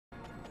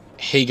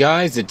Hey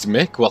guys, it's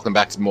Mick. Welcome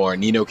back to more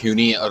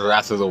Kuni,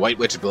 Wrath of the White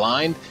Witch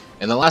Blind.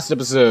 In the last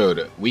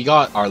episode, we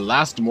got our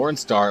last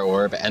Mornstar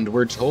Orb, and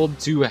we're told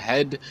to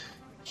head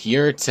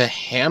here to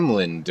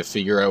Hamelin to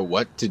figure out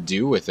what to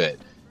do with it.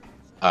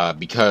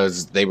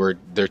 Because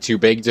they're too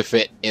big to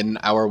fit in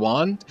our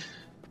wand.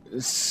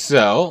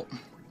 So,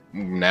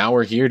 now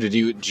we're here to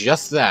do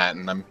just that,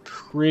 and I'm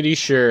pretty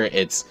sure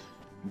it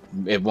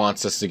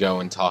wants us to go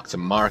and talk to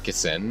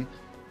Marcuson.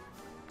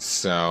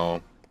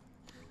 So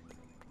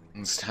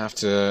just have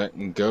to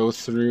go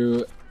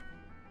through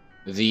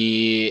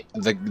the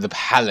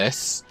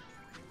palace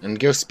and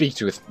go speak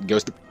to it.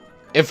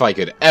 If I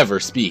could ever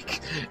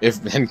speak.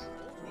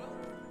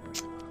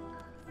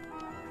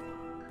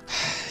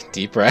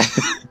 Deep breath.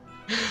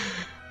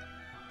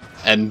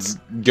 And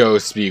go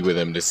speak with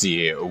him to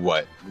see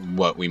what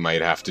we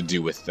might have to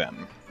do with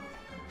them.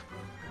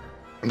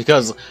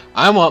 Because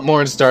I want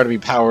Mornstar to be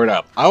powered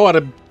up. I want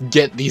to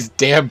get these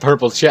damn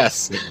purple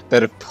chests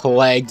that have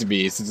plagued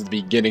me since the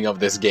beginning of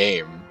this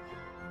game.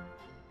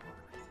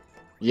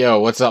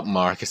 Yo, what's up,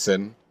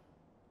 Marcuson?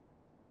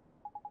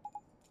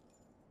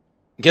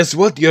 Guess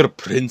what, your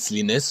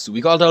princeliness?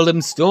 We got all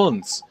them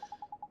stones.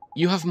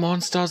 You have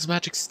Mornstar's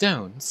magic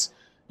stones?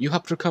 You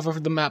helped recover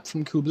the map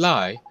from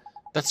Kublai?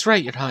 That's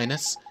right, your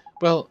highness.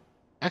 Well,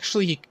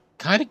 actually, he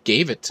kind of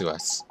gave it to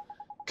us.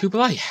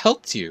 Kublai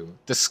helped you.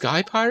 The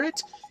Sky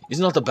Pirate? He's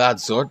not a bad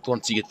sort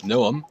once you get to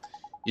know him.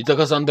 He took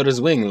us under his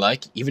wing,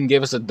 like, even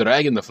gave us a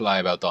dragon to fly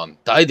about on.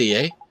 Tidy,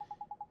 eh?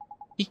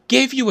 He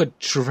gave you a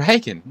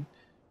dragon?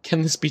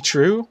 Can this be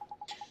true?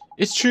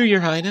 It's true,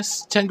 your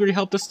highness. Tengri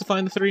helped us to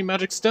find the 3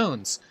 magic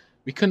stones.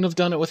 We couldn't have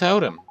done it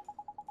without him.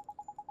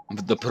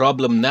 But the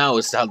problem now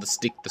is how to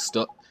stick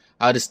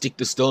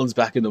the stones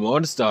back in the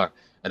Mornstar.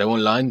 And I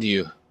won't lie to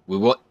you.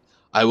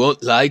 I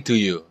won't lie to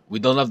you. We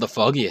don't have the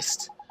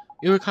foggiest.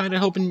 We were kind of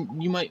hoping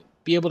you might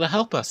be able to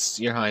help us,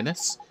 your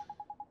highness.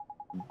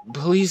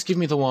 Please give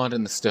me the wand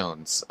and the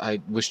stones. I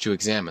wish to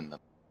examine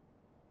them.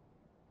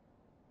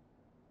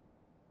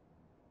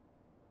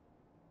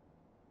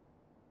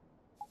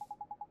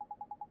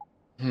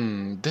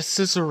 This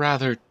is a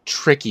rather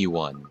tricky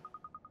one.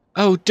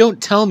 Oh,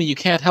 don't tell me you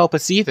can't help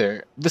us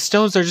either. The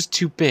stones are just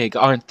too big,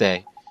 aren't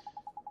they?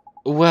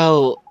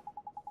 Well,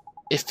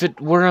 if it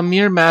were a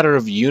mere matter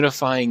of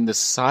unifying the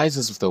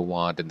sizes of the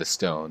wand and the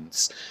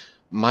stones,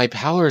 my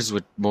powers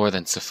would more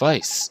than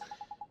suffice.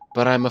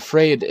 But I'm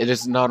afraid it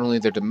is not only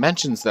their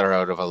dimensions that are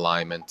out of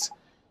alignment.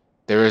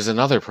 There is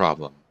another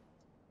problem.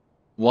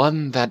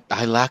 One that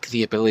I lack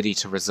the ability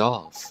to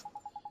resolve.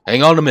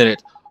 Hang on a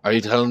minute. Are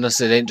you telling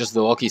us it ain't just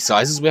the walkie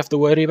sizes we have to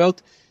worry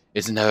about?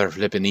 It's never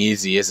flippin'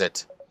 easy, is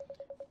it?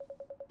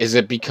 Is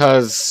it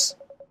because...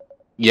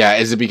 Yeah,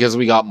 is it because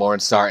we got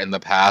Mornstar in the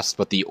past,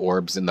 but the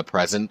orbs in the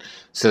present?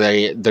 So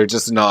they're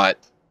just not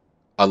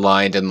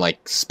aligned in,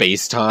 like,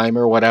 space-time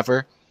or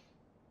whatever?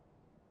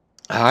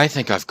 I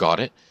think I've got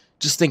it.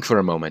 Just think for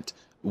a moment.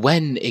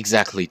 When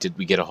exactly did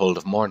we get a hold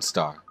of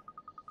Mornstar?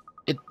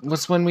 It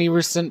was when we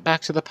were sent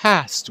back to the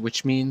past,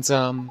 which means,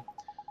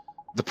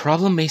 the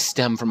problem may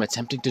stem from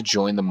attempting to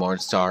join the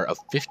Mornstar of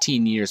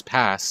 15 years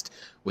past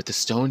with the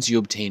stones you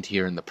obtained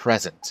here in the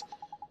present.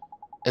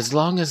 As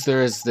long as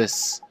there is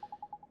this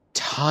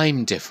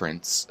time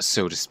difference,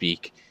 so to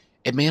speak,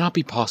 it may not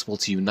be possible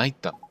to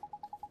unite them.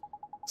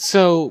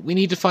 So, we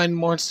need to find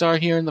Mornstar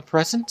here in the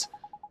present?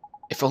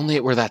 If only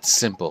it were that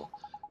simple.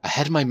 I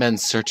had my men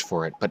search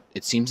for it, but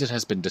it seems it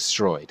has been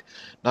destroyed.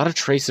 Not a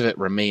trace of it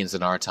remains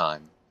in our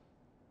time.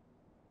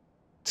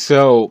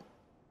 So,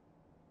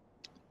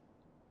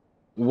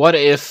 what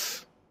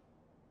if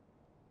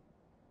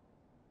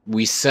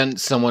we sent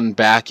someone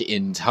back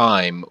in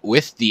time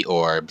with the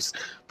orbs,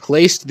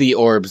 placed the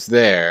orbs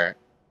there,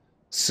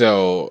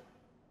 so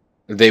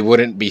they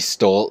wouldn't be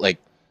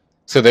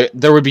so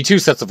there would be 2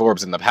 sets of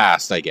orbs in the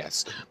past, I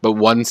guess, but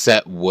one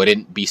set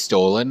wouldn't be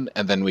stolen,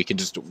 and then we could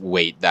just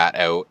wait that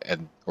out,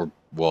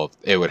 well,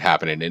 it would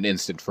happen in an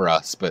instant for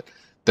us, but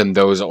then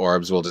those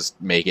orbs will just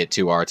make it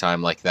to our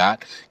time like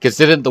that. Because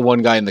didn't the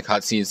one guy in the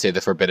cutscene say the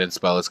forbidden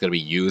spell is going to be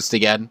used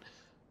again?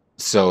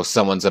 So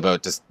someone's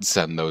about to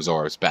send those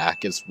orbs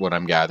back, is what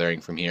I'm gathering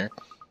from here.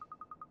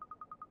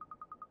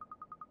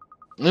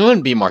 It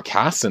wouldn't be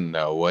Marcuson,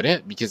 though, would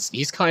it? Because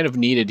he's kind of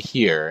needed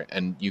here,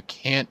 and you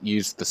can't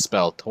use the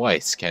spell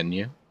twice, can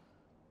you?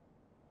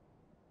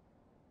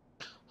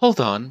 Hold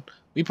on.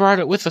 We brought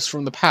it with us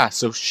from the past,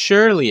 so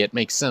surely it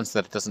makes sense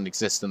that it doesn't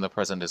exist in the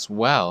present as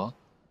well.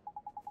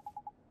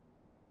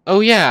 Oh,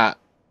 yeah.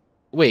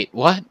 Wait,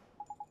 what?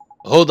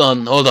 Hold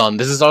on.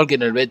 This is all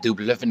getting a bit too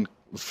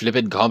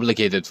flippin'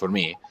 complicated for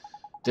me.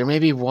 There may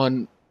be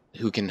one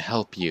who can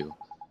help you.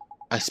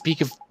 I speak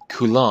of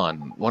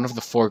Kulan, one of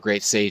the 4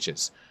 great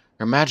sages.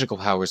 Her magical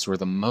powers were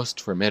the most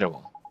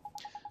formidable.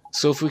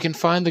 So if we can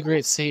find the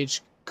great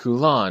sage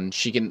Kulan,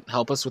 she can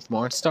help us with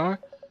Mornstar?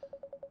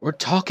 We're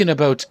talking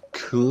about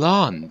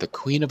Kulan, the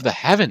queen of the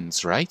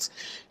heavens, right?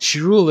 She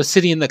ruled a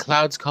city in the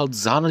clouds called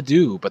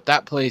Xanadu, but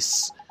that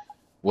place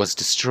was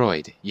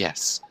destroyed,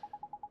 yes.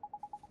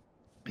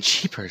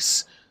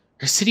 Jeepers,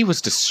 her city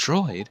was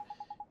destroyed?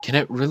 Can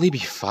it really be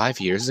 5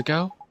 years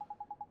ago?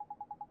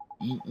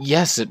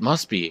 Yes, it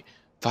must be.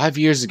 5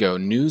 years ago,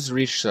 news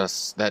reached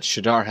us that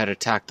Shadar had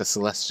attacked the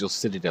celestial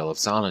citadel of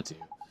Xanadu.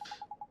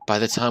 By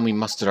the time we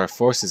mustered our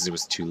forces, it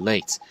was too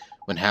late.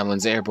 When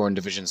Hamelin's airborne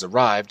divisions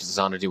arrived,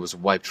 Xanadu was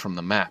wiped from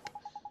the map.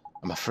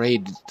 I'm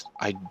afraid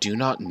I do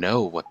not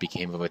know what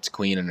became of its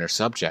queen and her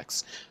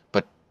subjects,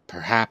 but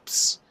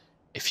perhaps,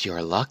 if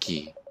you're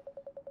lucky...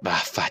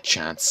 Ah, fat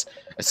chance.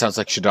 It sounds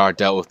like Shadar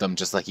dealt with them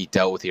just like he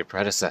dealt with your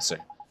predecessor.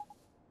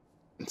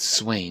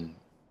 Swain,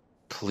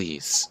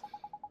 please.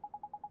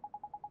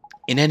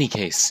 In any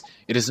case,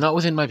 it is not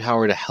within my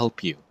power to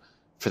help you.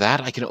 For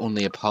that, I can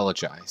only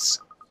apologize.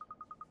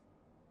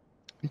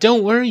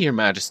 Don't worry, Your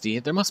Majesty.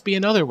 There must be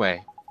another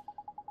way.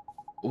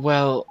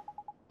 Well,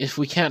 if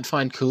we can't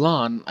find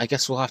Kulan, I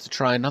guess we'll have to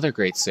try another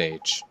great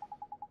sage.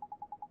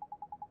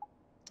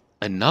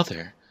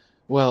 Another?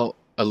 Well,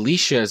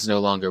 Alicia is no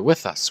longer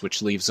with us,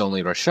 which leaves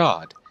only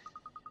Rashad.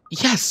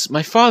 Yes,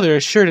 my father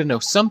is sure to know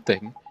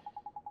something.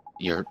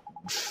 Your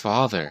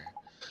father...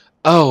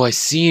 Oh, I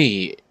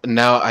see.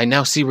 I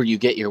now see where you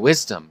get your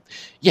wisdom.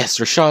 Yes,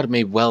 Rashad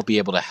may well be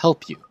able to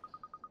help you.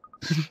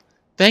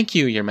 Thank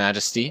you, Your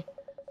Majesty.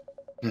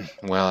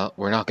 Well,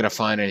 we're not going to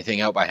find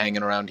anything out by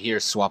hanging around here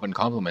swapping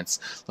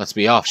compliments. Let's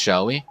be off,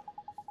 shall we?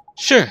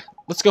 Sure,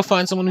 let's go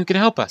find someone who can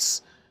help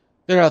us.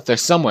 They're out there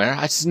somewhere,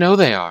 I just know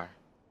they are.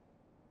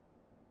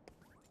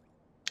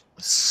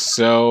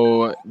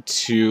 So,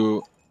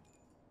 to...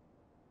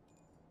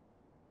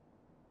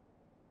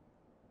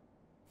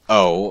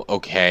 Oh,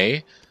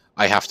 okay.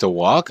 I have to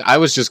walk? I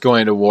was just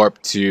going to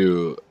warp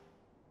to...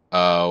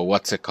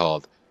 what's it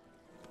called?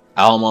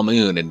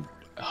 Al-Mamoon and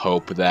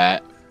hope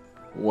that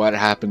what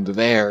happened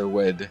there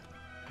would...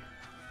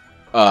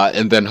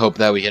 and then hope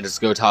that we can just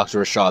go talk to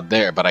Rashad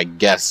there, but I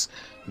guess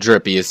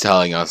Drippy is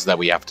telling us that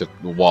we have to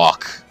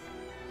walk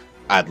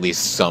at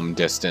least some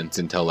distance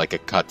until, like, a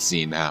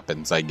cutscene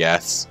happens, I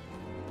guess.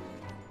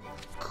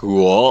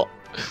 Cool.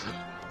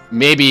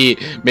 Maybe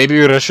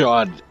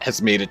Rashad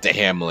has made it to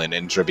Hamelin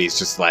and Drippy's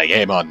just like,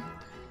 hey man,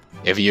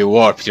 if you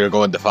warp, you're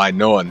going to find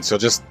no one, so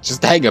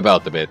just hang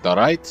about a bit,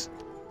 alright?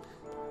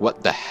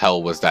 What the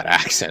hell was that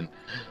accent?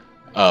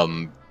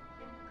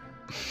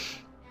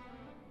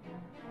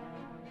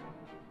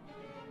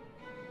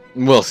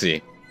 We'll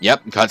see.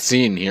 Yep,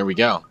 cutscene, here we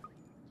go.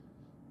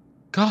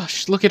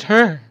 Gosh, look at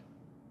her.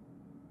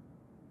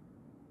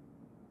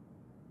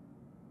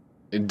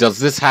 Does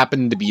this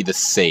happen to be the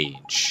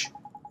Sage?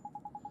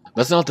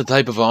 That's not the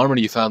type of armor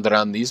you found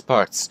around these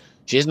parts.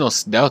 She has no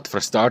snout for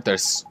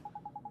starters.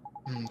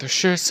 There's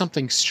sure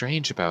something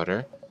strange about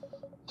her.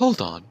 Hold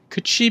on,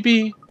 could she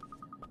be...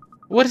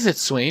 What is it,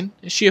 Swain?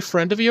 Is she a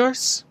friend of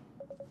yours?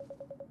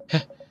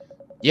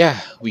 Yeah,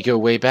 we go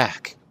way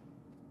back.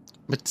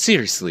 But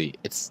seriously,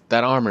 it's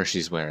that armor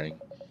she's wearing.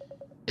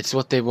 It's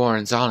what they wore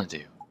in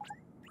Xanadu.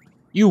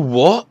 You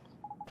what?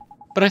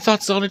 But I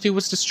thought Xanadu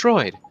was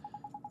destroyed.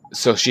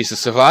 So she's a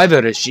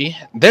survivor, is she?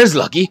 There's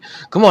lucky.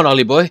 Come on,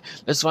 Ollie boy.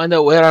 Let's find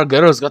out where our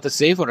girl's got to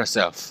say for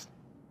herself.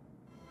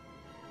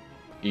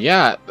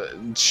 Yeah,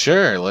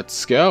 sure,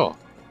 let's go.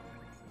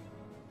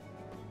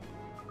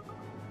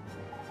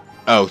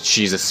 Oh,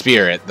 she's a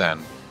spirit,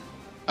 then.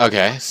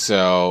 Okay,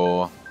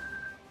 so...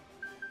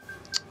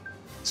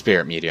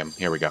 Spirit medium,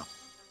 here we go.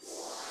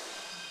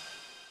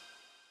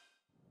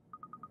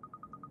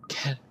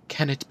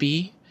 Can it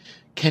be?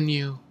 Can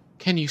you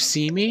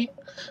see me?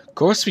 Of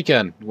course we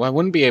can. Why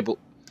wouldn't we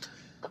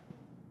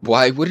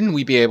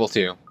be able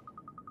to?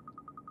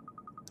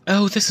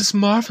 Oh, this is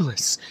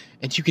marvelous.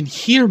 And you can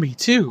hear me,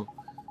 too.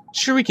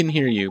 Sure we can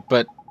hear you,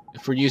 but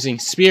if we're using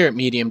spirit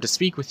medium to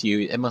speak with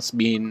you, it must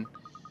mean...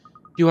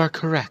 You are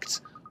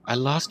correct. I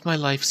lost my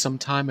life some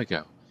time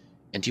ago,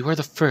 and you are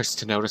the first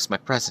to notice my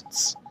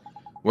presence.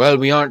 Well,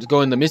 we aren't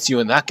going to miss you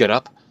in that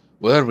get-up,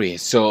 were we?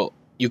 So,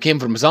 you came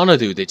from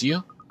Xanadu, did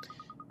you?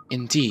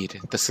 Indeed.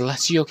 The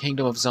celestial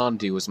kingdom of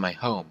Xanadu was my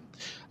home.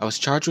 I was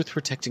charged with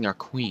protecting our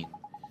queen.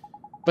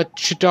 But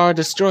Shadar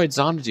destroyed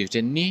Xanadu,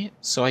 didn't he?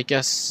 So I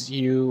guess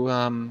you,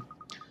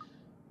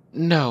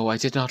 No, I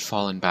did not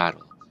fall in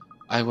battle.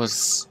 I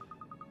was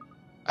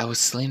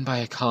slain by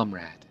a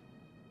comrade.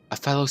 A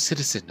fellow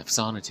citizen of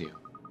Xanadu.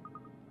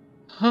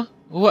 Huh?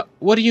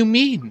 What do you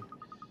mean?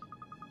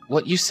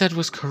 What you said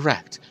was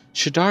correct.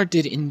 Shadar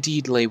did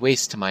indeed lay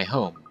waste to my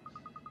home.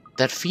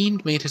 That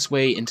fiend made his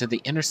way into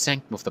the inner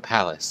sanctum of the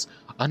palace,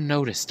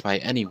 unnoticed by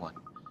anyone.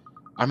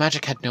 Our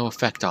magic had no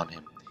effect on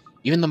him.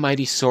 Even the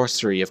mighty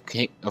sorcery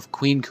of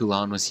Queen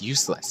Kulan was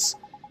useless.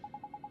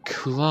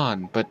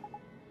 Kulan, but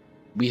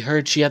we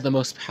heard she had the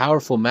most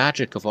powerful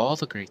magic of all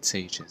the great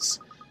sages.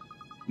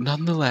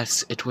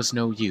 Nonetheless, it was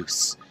no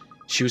use.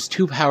 She was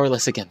too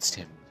powerless against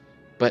him.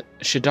 But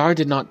Shadar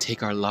did not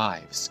take our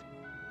lives.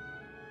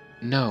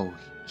 No,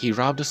 he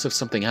robbed us of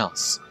something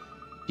else.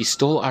 He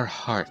stole our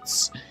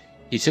hearts.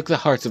 He took the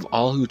hearts of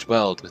all who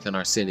dwelled within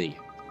our city.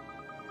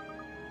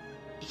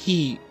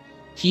 He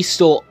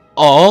stole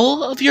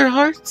all of your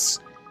hearts?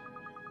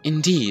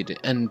 Indeed,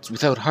 and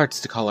without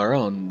hearts to call our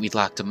own, we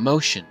lacked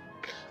emotion.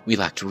 We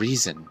lacked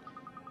reason.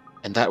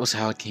 And that was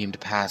how it came to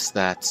pass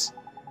that...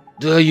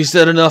 Duh, you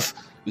said enough.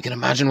 We can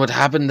imagine what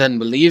happened then,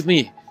 believe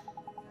me.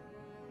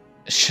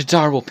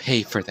 Shadar will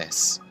pay for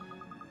this.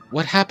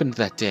 What happened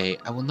that day,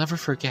 I will never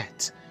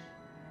forget.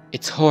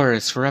 Its horror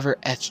is forever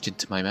etched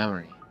into my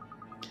memory.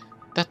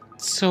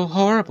 That's so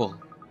horrible,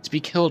 to be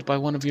killed by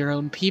one of your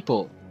own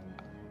people.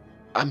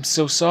 I'm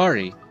so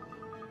sorry.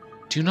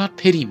 Do not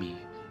pity me.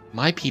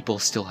 My people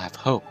still have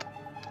hope.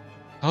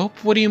 Hope?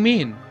 What do you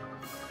mean?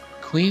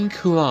 Queen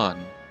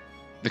Kulan,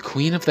 the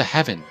Queen of the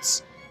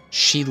Heavens,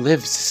 she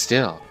lives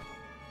still.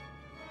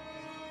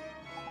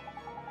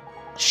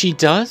 She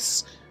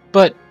does?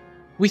 But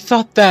we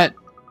thought that...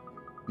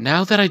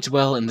 Now that I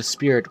dwell in the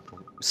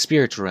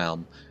spirit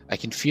realm, I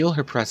can feel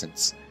her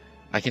presence.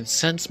 I can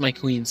sense my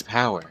queen's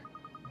power.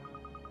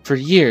 For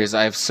years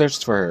I have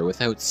searched for her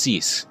without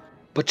cease,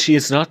 but she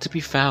is not to be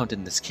found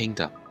in this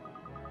kingdom.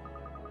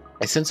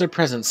 I sense her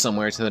presence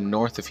somewhere to the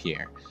north of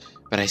here,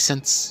 but I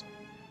sense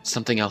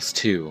something else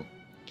too.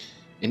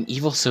 An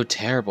evil so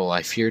terrible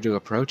I fear to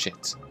approach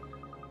it.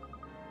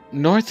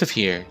 North of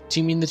here? Do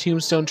you mean the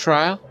Tombstone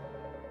Trial?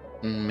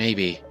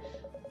 Maybe.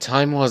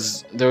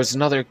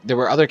 There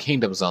were other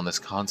kingdoms on this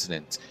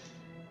continent.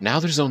 Now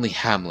there's only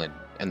Hamelin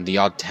and the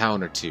odd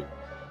town or two.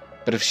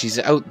 But if she's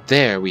out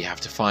there, we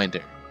have to find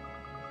her.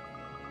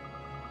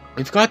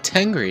 We've got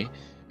Tengri.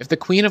 If the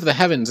Queen of the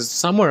Heavens is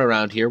somewhere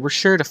around here, we're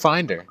sure to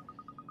find her.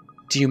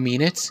 Do you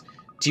mean it?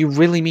 Do you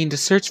really mean to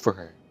search for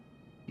her?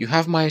 You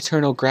have my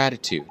eternal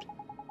gratitude.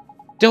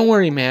 Don't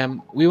worry,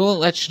 ma'am. We won't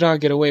let Shadar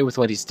get away with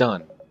what he's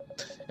done.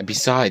 And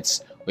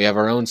besides, we have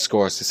our own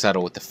scores to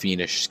settle with the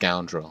fiendish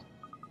scoundrel.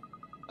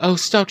 Oh,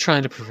 stop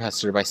trying to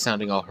profess her by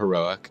sounding all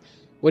heroic.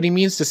 What he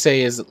means to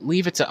say is,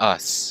 leave it to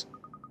us.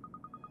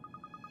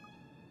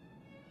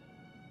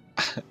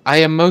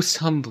 I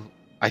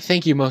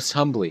thank you most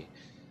humbly.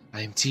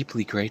 I am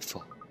deeply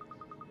grateful.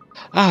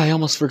 I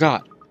almost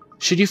forgot.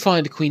 Should you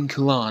find Queen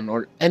Kulan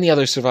or any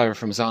other survivor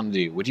from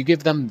Xanadu, would you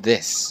give them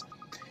this?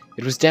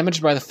 It was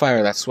damaged by the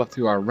fire that swept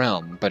through our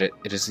realm, but it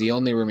is the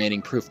only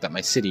remaining proof that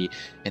my city,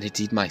 and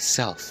indeed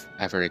myself,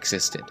 ever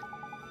existed.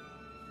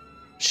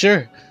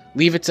 Sure,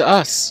 leave it to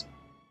us.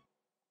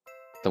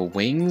 The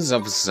wings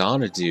of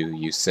Xanadu,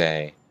 you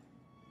say?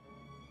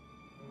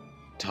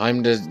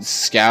 Time to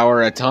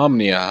scour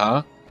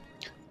Atomnia,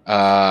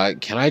 huh?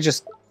 Can I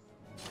just...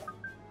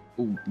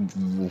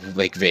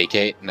 like,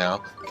 vacate?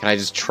 No? Can I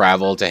just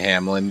travel to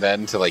Hamelin,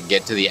 then, to, like,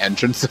 get to the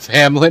entrance of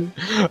Hamelin?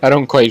 I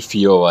don't quite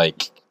feel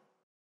like...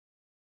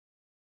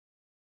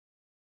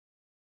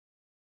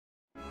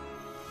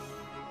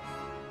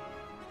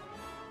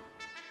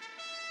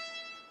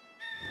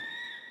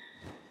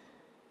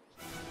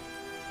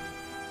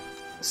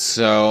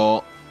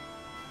 So...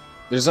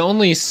 There's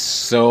only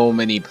so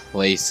many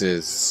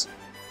places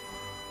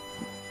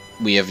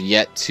we have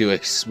yet to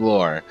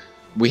explore.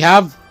 We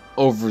have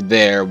over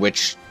there,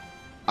 which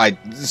I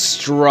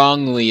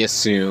strongly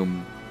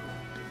assume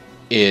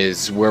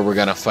is where we're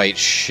gonna fight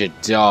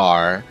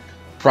Shadar.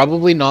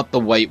 Probably not the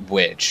White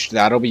Witch.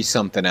 That'll be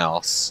something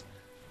else.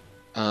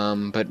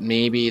 But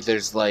maybe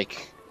there's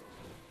like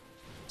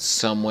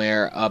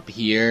somewhere up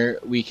here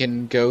we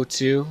can go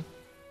to.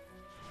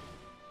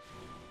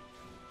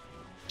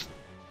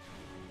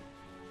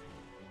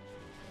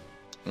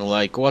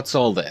 Like, what's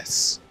all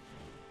this?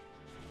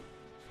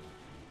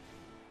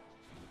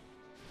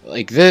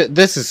 Like,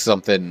 this is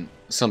something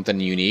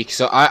unique.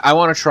 So I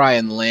want to try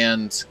and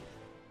land...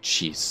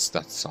 Jeez,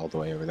 that's all the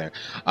way over there.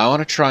 I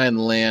want to try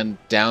and land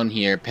down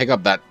here, pick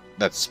up that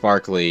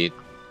sparkly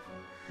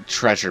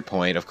treasure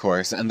point, of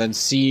course, and then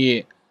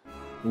see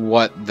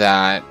what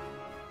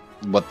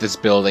this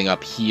building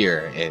up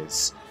here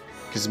is.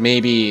 Because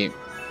maybe...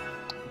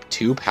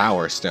 2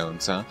 power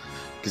stones, huh?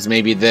 Because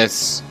maybe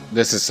this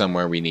is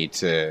somewhere we need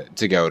to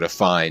go to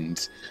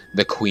find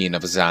the Queen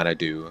of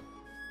Xanadu,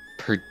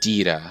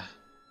 Perdita.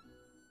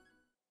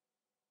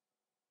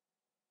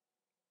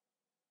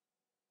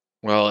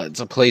 Well,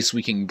 it's a place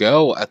we can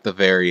go at the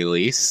very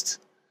least.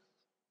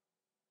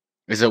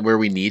 Is it where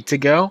we need to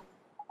go?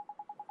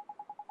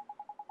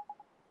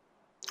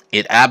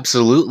 It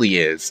absolutely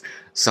is.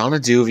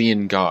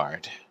 Xanaduvian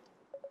Guard.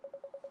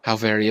 How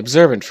very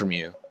observant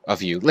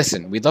of you.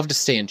 Listen, we'd love to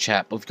stay and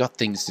chat, but we've got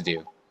things to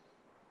do.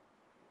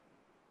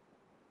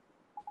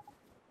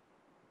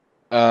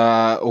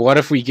 What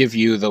if we give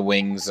you the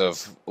wings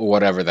of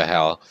whatever the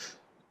hell?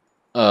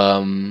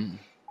 The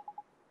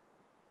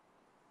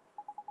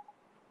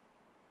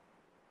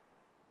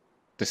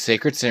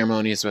sacred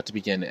ceremony is about to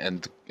begin,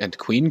 and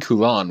Queen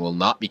Kulan will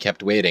not be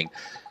kept waiting.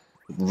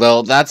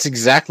 Well, that's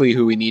exactly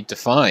who we need to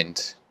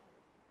find.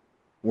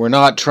 We're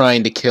not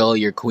trying to kill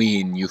your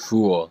queen, you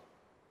fool.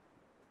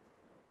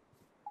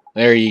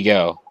 There you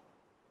go.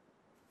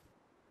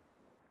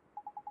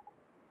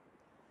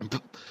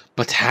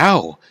 But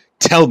how?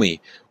 Tell me,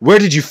 where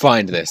did you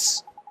find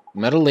this?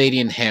 Met a lady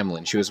in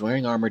Hamelin. She was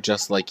wearing armor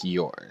just like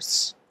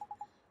yours.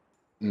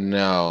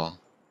 No.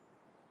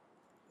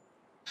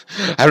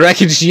 I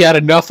reckon she had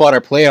enough on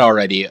her plate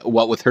already,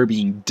 what with her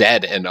being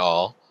dead and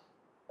all.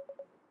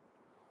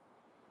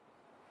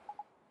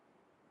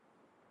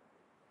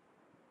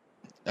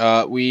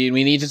 We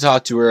need to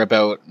talk to her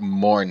about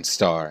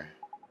Mornstar.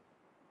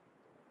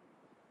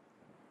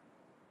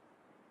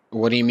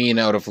 What do you mean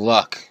out of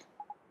luck?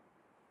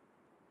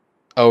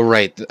 Oh,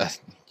 right.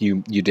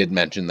 You did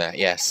mention that,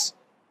 yes.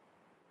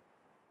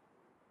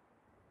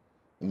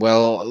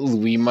 Well,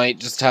 we might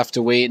just have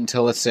to wait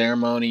until the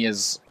ceremony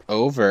is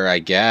over, I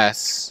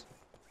guess.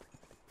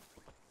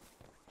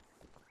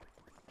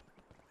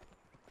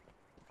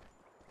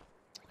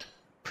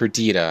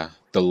 Perdita,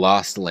 the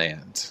Lost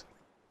Land.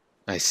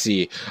 I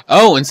see.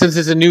 Oh, and since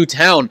it's a new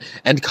town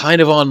and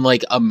kind of on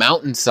like a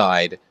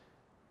mountainside,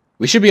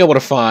 we should be able to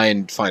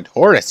find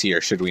Horus here,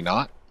 should we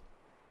not?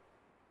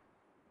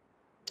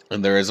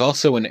 And there is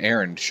also an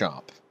errand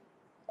shop.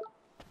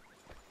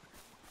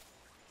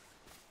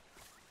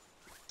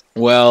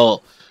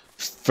 Well,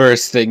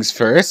 first things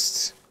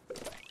first.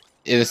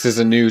 This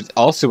is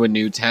also a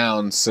new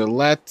town, so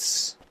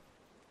let's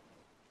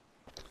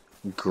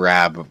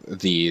grab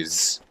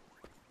these.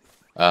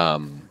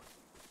 Grab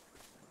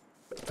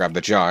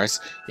the jars,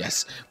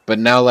 yes. But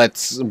now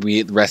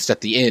we rest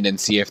at the inn and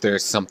see if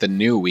there's something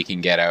new we can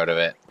get out of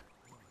it.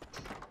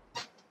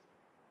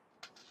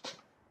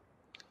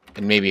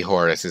 And maybe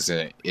Horus is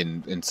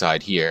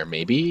inside here.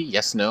 Maybe?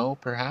 Yes, no,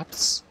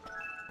 perhaps?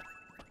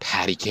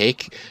 Patty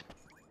cake?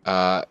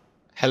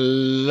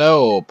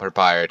 Hello,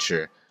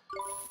 proprietor.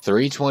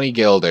 320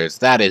 guilders.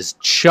 That is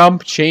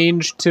chump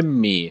change to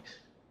me.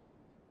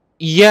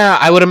 Yeah,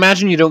 I would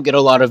imagine you don't get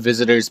a lot of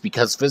visitors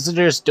because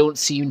visitors don't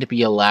seem to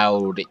be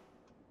allowed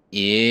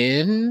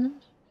in?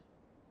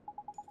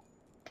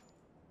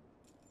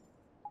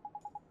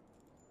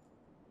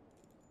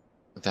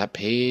 That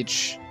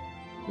page?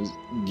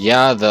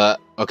 Yeah,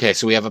 okay,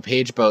 so we have a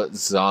page about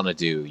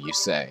Xanadu, you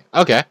say.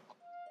 Okay,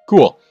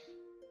 cool.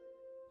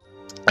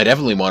 I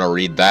definitely want to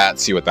read that,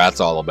 see what that's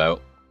all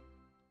about.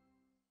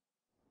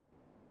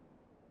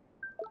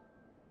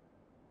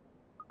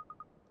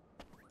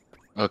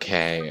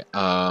 Okay,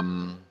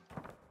 not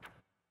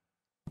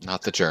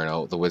the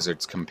journal, the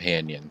wizard's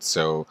companion.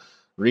 So,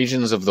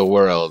 regions of the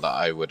world,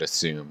 I would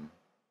assume.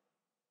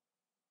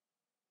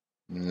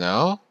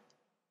 No?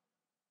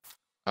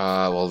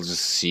 We'll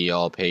just see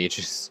all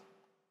pages.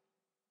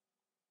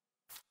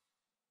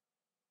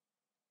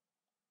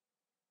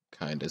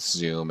 Kind of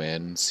zoom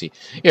in, see.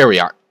 Here we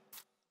are.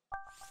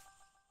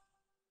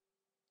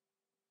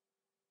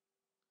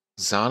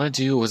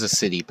 Xanadu was a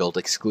city built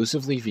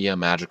exclusively via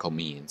magical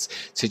means,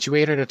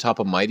 situated atop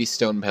a mighty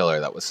stone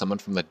pillar that was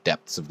summoned from the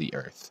depths of the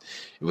earth.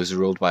 It was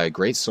ruled by a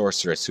great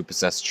sorceress who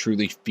possessed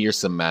truly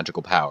fearsome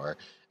magical power,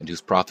 and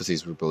whose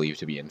prophecies were believed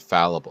to be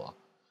infallible.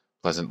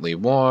 Pleasantly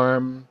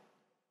warm.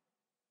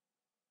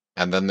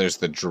 And then there's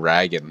the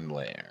dragon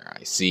lair.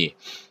 I see.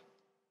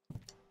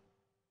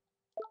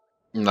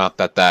 Not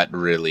that that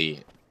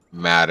really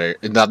matter.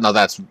 Not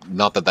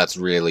that that's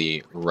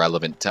really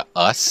relevant to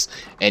us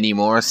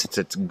anymore since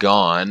it's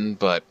gone.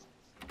 But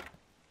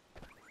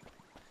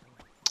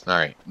all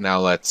right, now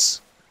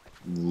let's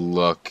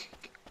look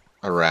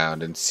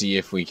around and see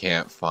if we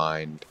can't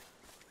find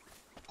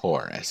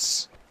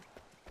Horus.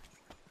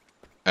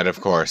 And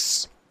of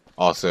course,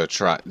 also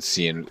try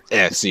see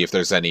if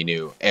there's any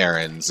new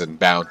errands and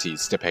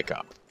bounties to pick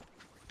up.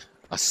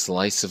 A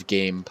slice of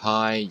game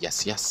pie.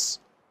 Yes, yes.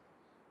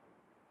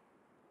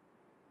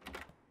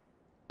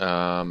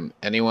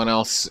 Anyone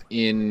else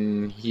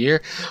in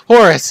here?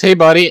 Horus, hey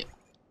buddy.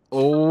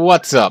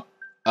 What's up?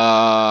 Where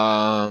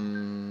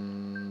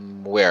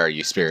are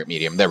you, spirit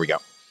medium? There we go.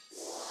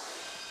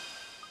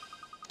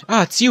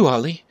 Ah, it's you,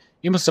 Ollie.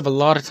 You must have a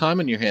lot of time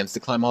on your hands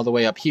to climb all the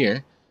way up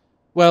here.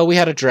 Well, we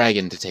had a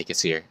dragon to take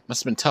us here.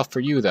 Must have been tough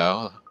for you,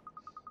 though.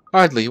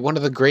 Hardly. One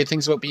of the great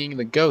things about being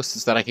the ghost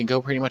is that I can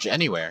go pretty much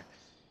anywhere.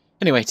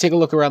 Anyway, take a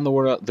look around the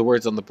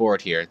words on the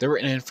board here. They're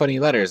written in funny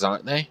letters,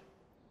 aren't they?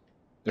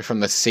 They're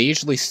from the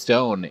Sagely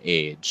Stone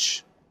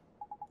Age.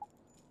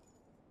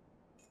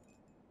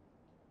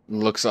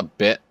 Looks a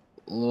bit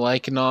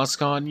like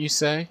Noscon, you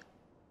say?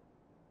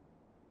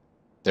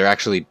 They're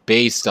actually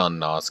based on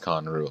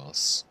Noscon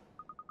rules.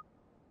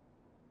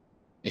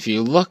 If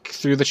you look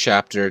through the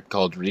chapter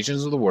called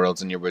Regions of the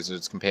Worlds in your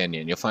Wizard's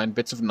Companion, you'll find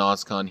bits of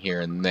Noscon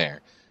here and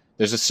there.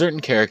 There's a certain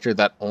character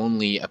that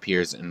only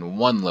appears in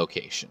one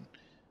location.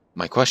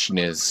 My question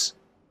is,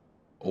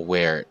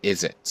 where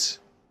is it?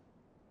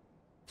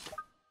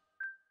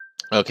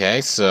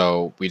 Okay,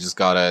 so we just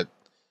gotta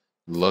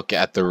look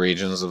at the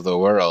regions of the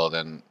world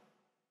and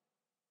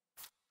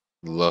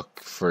look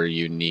for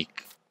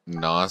unique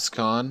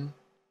Noscon.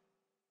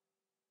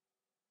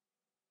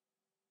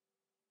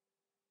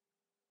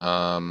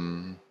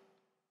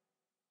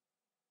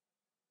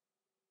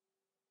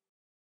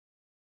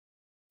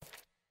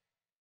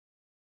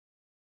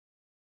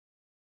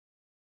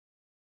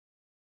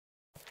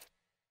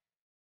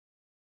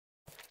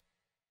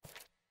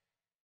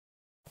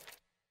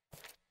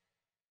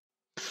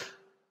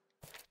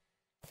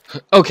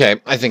 Okay,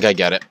 I think I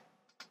get it.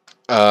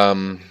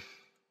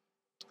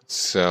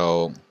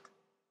 So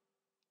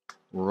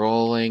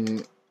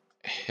rolling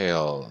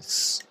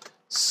hills,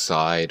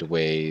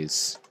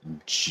 sideways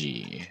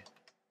G.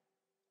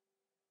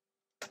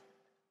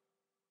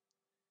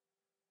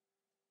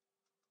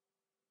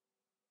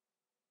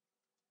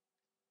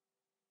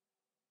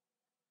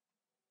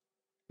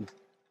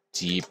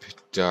 Deep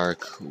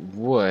dark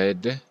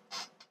wood.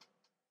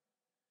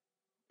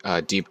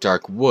 Deep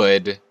dark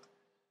wood.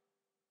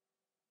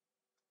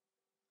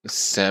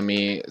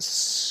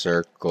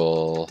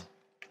 Semicircle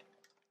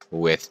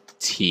with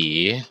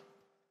T.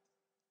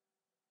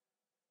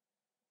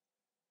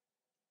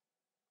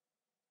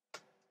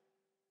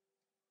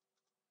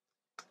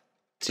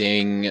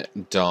 Ding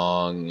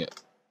dong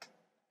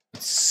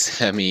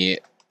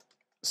semicircle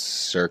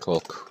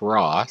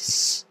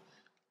cross.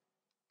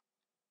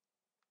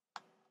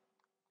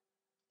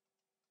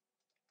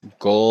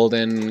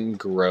 Golden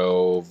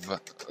Grove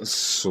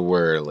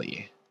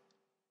swirly.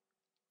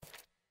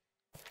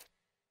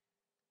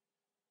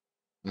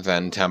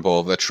 Then Temple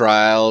of the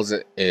Trials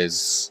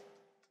is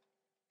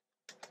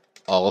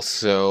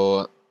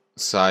also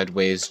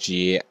sideways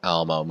G.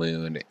 Alma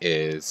Moon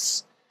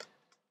is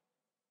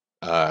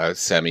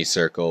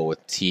semicircle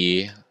with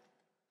T.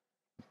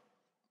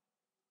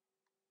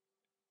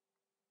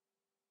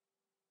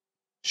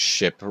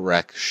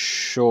 Shipwreck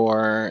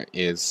Shore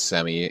is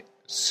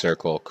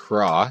semicircle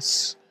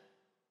cross.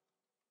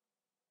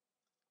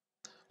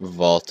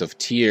 Vault of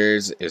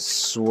Tears is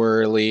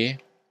swirly.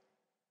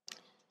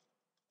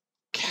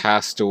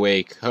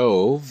 Castaway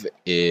Cove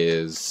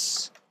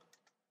is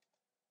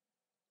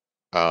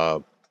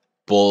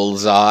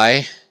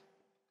bullseye.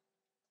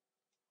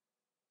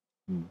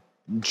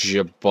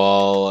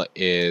 Jabal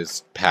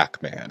is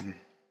Pac-Man.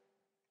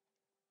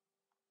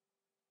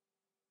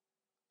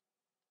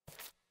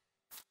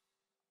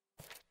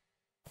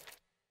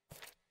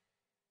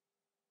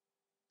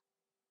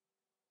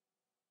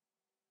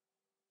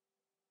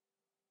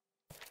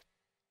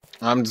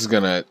 I'm just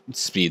gonna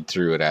speed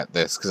through it at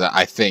this because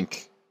I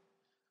think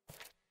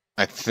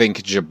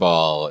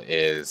Jabal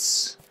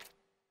is,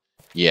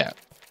 yeah,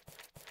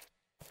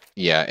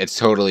 it's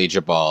totally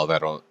Jabal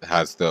that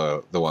has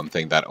the one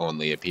thing that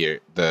only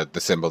the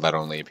symbol that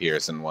only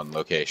appears in one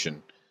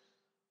location.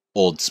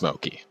 Old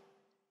Smoky.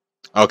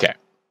 Okay.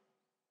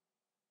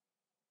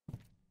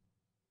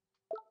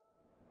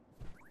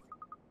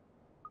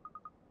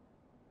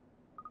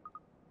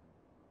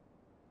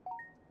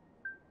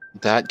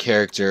 That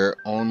character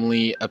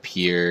only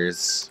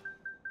appears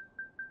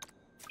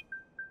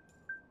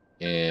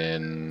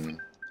in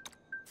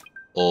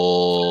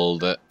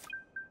Old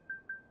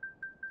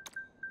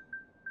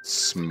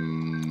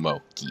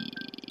Smoky.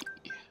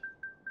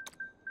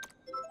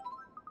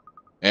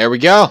 There we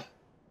go.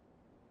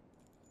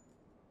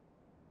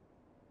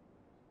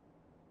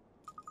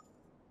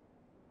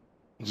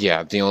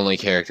 Yeah, the only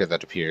character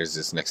that appears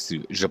is next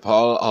to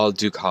Japal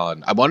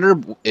al-Dukhan. I wonder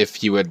if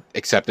he would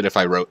accept it if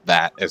I wrote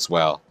that as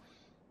well.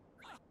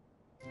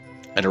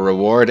 And a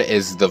reward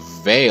is the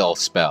Veil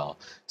spell.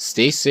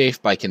 Stay safe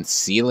by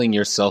concealing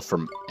yourself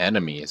from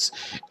enemies.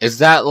 Is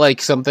that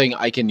like something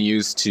I can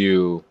use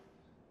to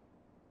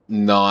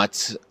not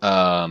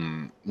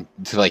to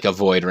like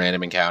avoid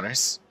random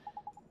encounters?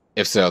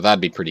 If so, that'd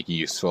be pretty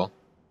useful.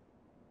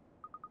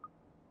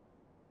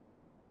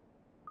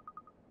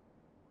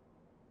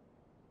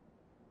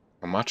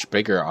 A much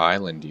bigger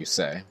island, you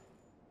say?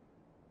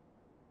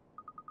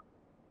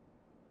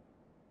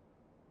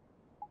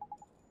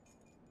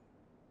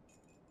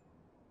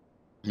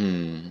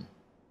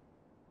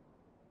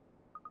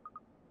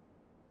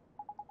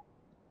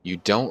 You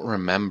don't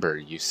remember,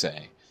 you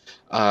say.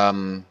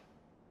 Yeah,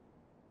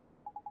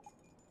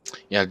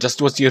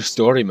 just what's your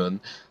story, Moon?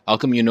 How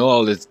come you know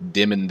all this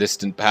dim and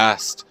distant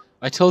past?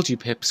 I told you,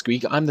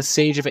 Pipsqueak, I'm the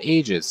Sage of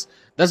Ages.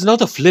 That's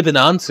not a flippant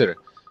answer,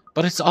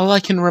 but it's all I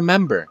can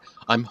remember.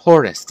 I'm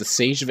Horus, the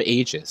Sage of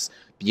Ages.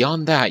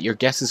 Beyond that, your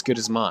guess is as good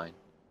as mine.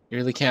 You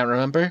really can't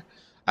remember?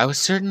 I was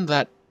certain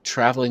that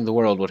traveling the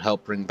world would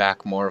help bring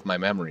back more of my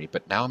memory,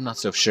 but now I'm not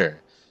so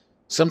sure.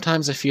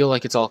 Sometimes I feel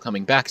like it's all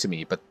coming back to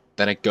me, but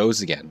then it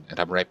goes again, and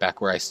I'm right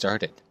back where I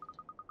started.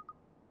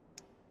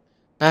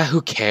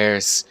 Who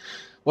cares?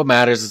 What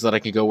matters is that I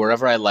can go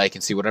wherever I like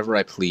and see whatever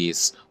I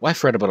please. Why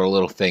fret about a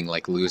little thing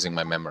like losing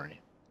my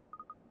memory?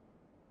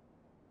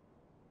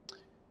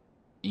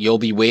 You'll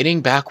be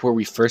waiting back where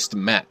we first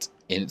met.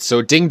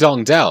 So Ding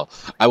Dong Dell.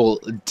 I will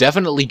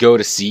definitely go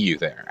to see you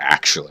there,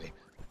 actually.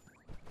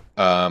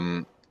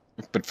 But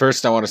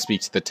first I want to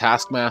speak to the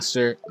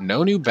Taskmaster.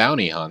 No new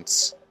bounty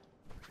hunts.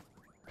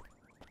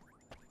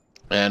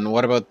 And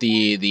what about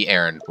the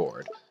errand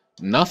board?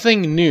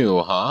 Nothing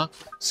new, huh?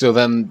 So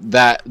then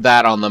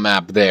that on the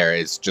map there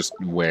is just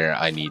where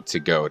I need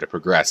to go to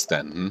progress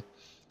then.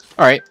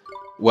 Alright.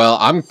 Well,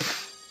 I'm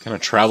gonna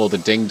travel to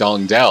Ding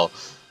Dong Dell.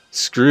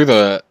 Screw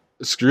the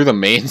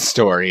main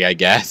story, I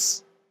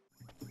guess.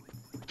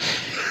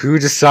 Who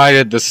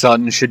decided the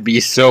sun should be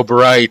so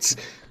bright?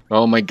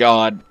 Oh my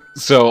god.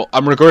 So,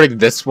 I'm recording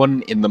this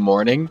one in the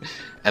morning,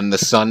 and the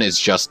sun is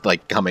just,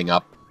 like, coming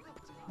up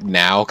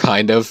now,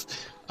 kind of.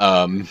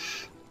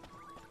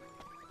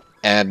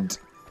 And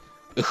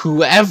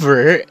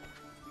whoever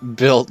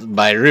built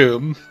my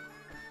room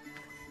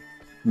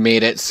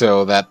made it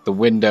so that the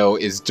window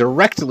is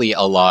directly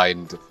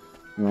aligned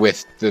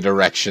with the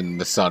direction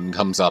the sun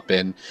comes up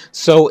in,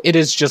 so it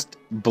is just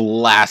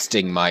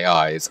blasting my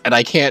eyes, and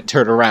I can't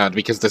turn around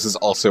because this is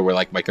also where,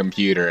 like, my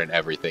computer and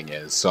everything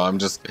is, so I'm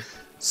just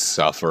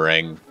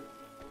suffering.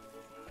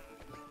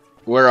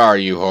 Where are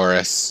you,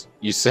 Horace?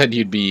 You said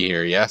you'd be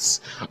here,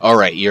 yes?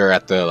 Alright, you're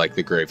at the, like,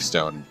 the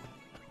gravestone.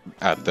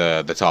 At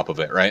the top of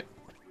it, right?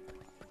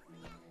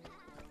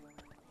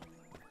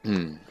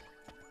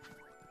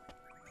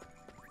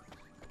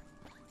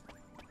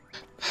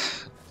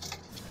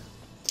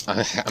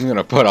 I'm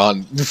gonna put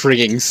on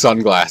freaking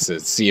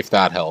sunglasses, see if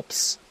that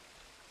helps.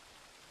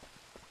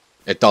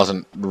 It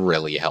doesn't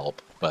really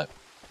help, but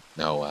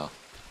oh well.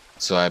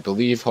 So I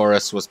believe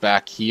Horace was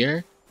back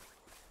here?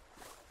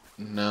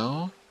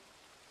 No?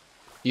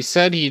 He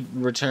said he'd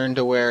returned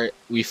to where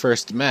we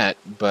first met,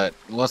 but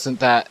wasn't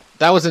that...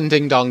 That was in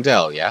Ding Dong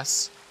Dell,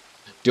 yes?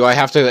 Do I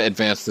have to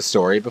advance the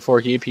story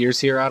before he appears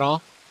here at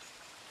all?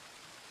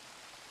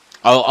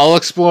 I'll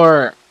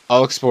explore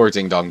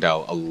Ding Dong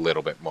Dell a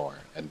little bit more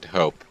and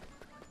hope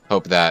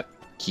that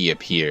he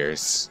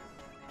appears.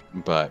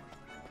 But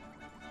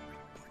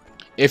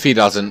if he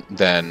doesn't,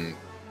 then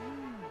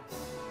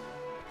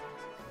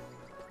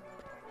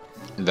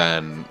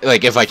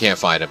like if I can't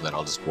find him, then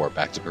I'll just warp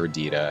back to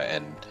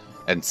Perdita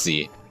and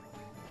see.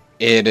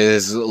 It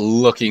is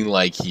looking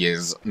like he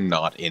is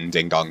not in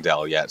Ding Dong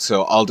Dell yet,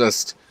 so I'll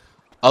just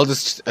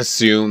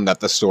assume that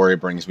the story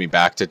brings me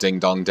back to Ding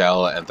Dong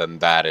Dell, and then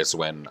that is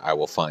when I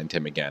will find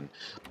him again.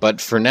 But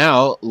for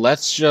now,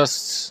 let's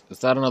just... Is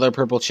that another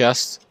purple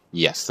chest?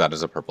 Yes, that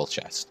is a purple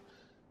chest.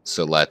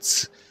 So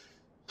let's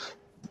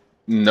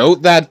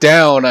note that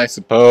down, I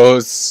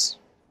suppose.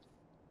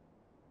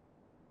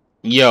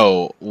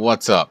 Yo,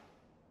 what's up?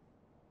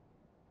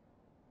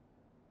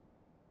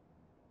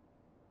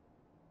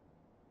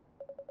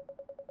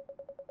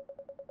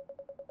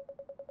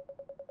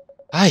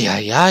 Ay,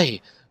 ay,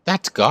 ay.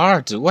 That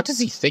guard, what is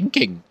he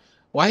thinking?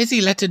 Why is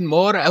he letting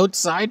more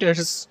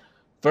outsiders?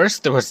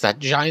 First there was that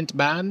giant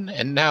man,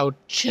 and now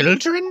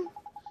children?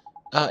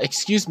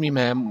 Excuse me,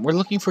 ma'am. We're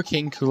looking for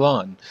King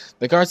Kulan.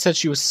 The guard said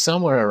she was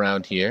somewhere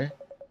around here.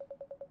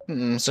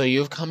 So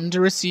you've come to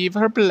receive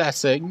her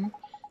blessing?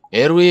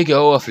 Here we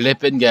go,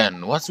 a-flippin'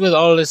 again. What's with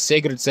all this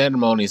sacred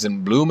ceremonies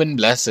and bloomin'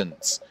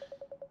 blessings?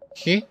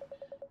 He?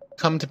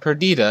 Come to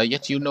Perdita,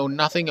 yet you know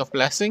nothing of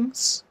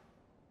blessings?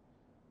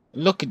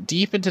 Look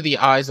deep into the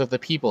eyes of the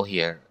people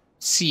here.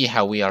 See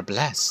how we are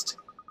blessed.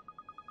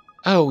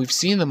 Oh, we've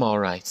seen them all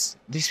right.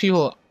 These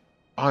people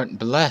aren't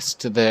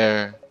blessed,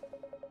 they're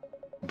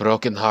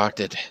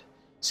broken-hearted.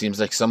 Seems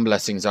like some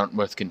blessings aren't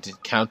worth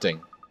counting.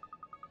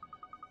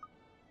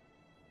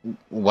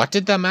 What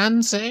did the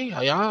man say? Oh,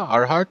 yeah,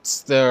 our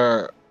hearts,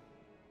 they're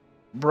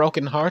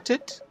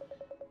broken-hearted?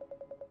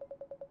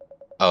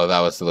 Oh, that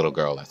was the little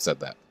girl that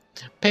said that.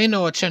 Pay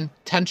no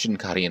attention,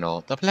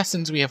 Carino. The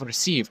blessings we have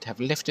received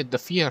have lifted the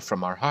fear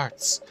from our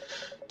hearts.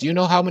 Do you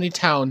know how many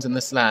towns in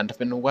this land have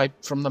been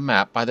wiped from the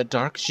map by the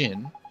Dark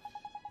Jinn?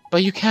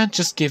 But you can't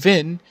just give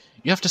in.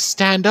 You have to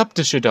stand up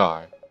to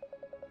Shadar.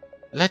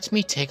 Let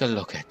me take a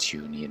look at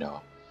you,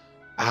 Nino.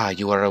 Ah,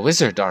 you are a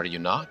wizard, are you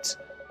not?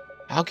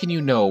 How can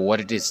you know what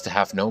it is to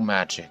have no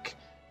magic,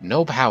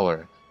 no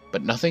power,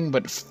 but nothing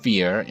but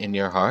fear in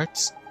your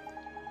hearts?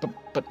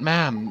 But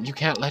ma'am, you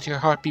can't let your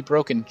heart be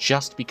broken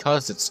just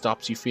because it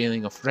stops you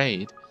feeling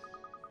afraid.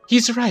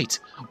 He's right.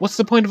 What's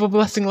the point of a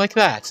blessing like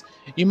that?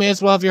 You may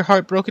as well have your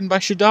heart broken by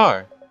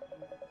Shadar.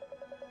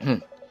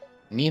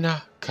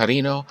 Nina,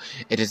 Carino,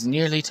 it is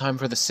nearly time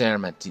for the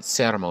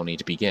ceremony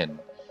to begin.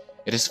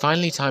 It is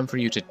finally time for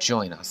you to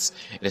join us.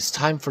 It is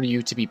time for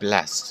you to be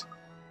blessed.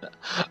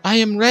 I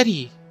am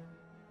ready.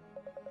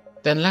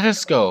 Then let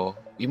us go.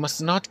 We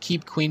must not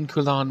keep Queen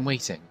Kulan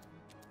waiting.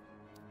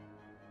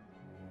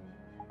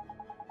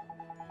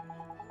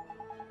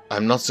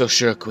 I'm not so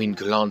sure Queen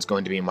Kulan's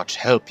going to be much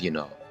help, you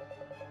know.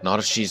 Not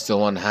if she's the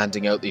one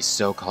handing out these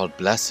so-called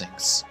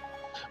blessings.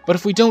 But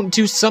if we don't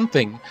do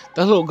something,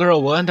 the little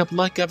girl will end up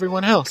like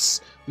everyone else.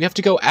 We have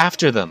to go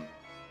after them.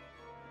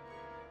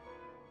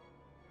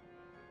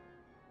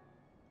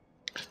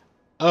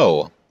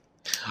 Oh,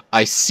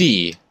 I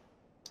see.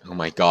 Oh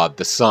my god,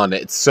 the sun,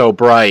 it's so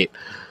bright.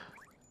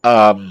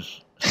 Well,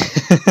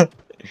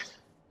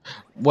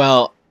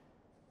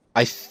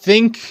 I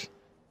think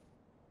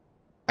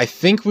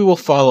we will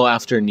follow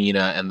after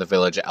Nina and the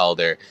village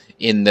elder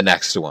in the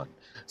next one.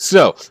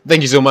 So,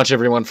 thank you so much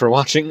everyone for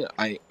watching.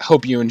 I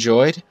hope you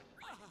enjoyed.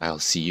 I'll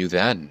see you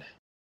then.